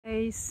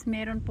guys,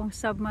 meron pong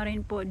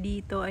submarine po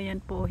dito. Ayan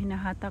po,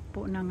 hinahatak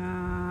po ng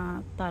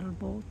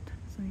tugboat.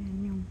 So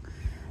yan yung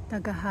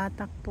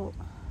tagahatak po.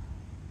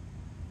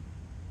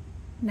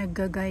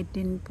 Nagga-guide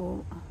din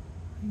po.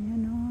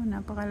 Ayan o,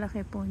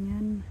 napakalaki po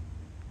niyan.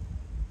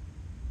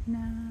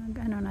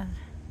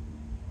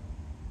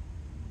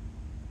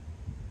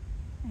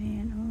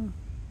 Ayan o.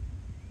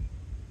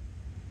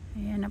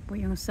 Ayan na po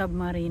yung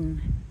submarine.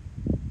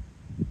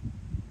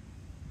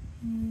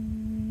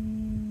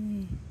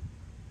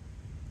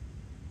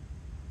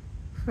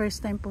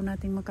 First time po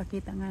nating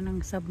makakita nga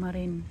ng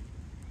submarine.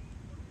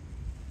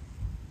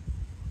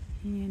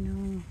 Ayan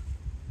o.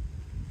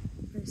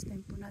 First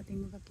time po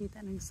nating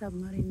makakita ng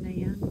submarine na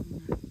yan.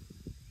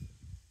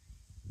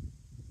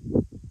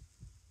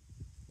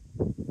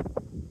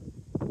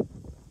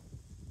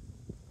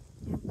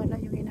 Yan pala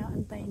yung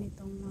inaantay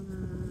nitong mga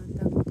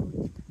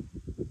tugboat.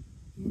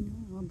 Ayan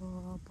o,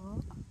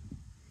 haba-haba.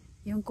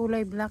 Yung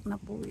kulay black na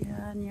po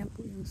yan. Yan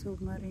po yung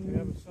submarine. We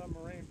have a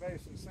submarine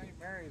base in St.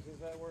 Mary's. Is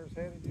that where it's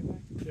headed, you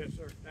think? Yes,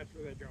 sir. That's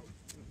where they go.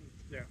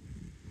 Yeah.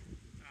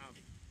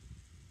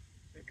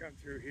 They come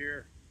through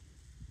here.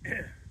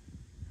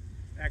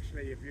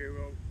 Actually, if you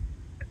go...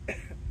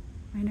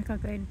 May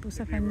nakagaid po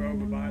sa kanya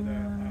ng mga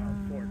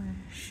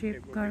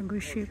ship,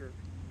 cargo ship.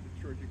 I'm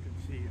sure you can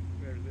see it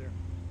better there.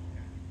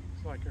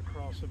 It's like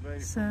across the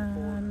base. Sa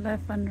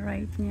left and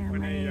right niya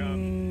may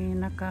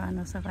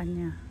nakaano sa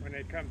kanya. When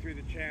they come through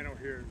the channel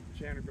here, the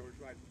channel goes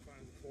right in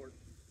front of the fort.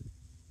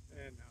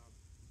 And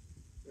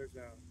there's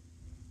a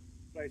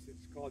place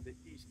that's called the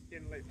East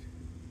Inlet.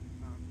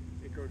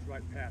 It goes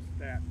right past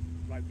that,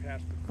 right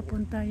past the fort.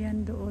 Papunta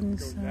yan doon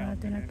sa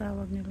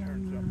tinatawag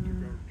nilang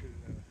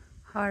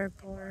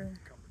harbor.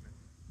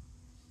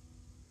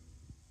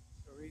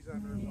 So he's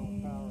under his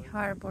own power.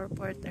 Harbor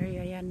port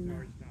area yan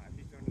na. No, he's not.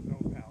 He's on his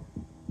own power.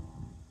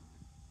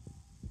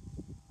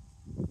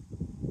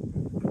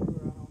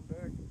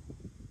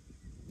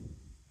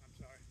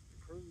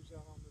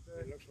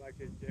 It looks like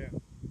it, yeah.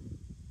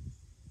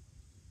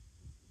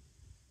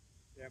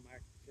 Yeah, my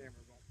camera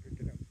won't pick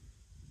it up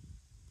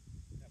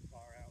that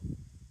far out.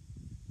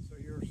 So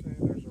you're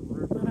saying there's a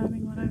river?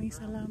 Maraming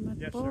salamat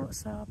po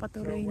sa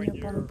patuloy niyo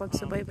pong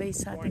pagsubaybay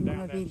sa ating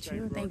mga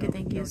video. Thank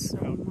you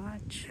so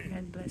much.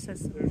 God bless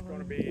us all. There's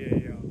going to be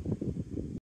a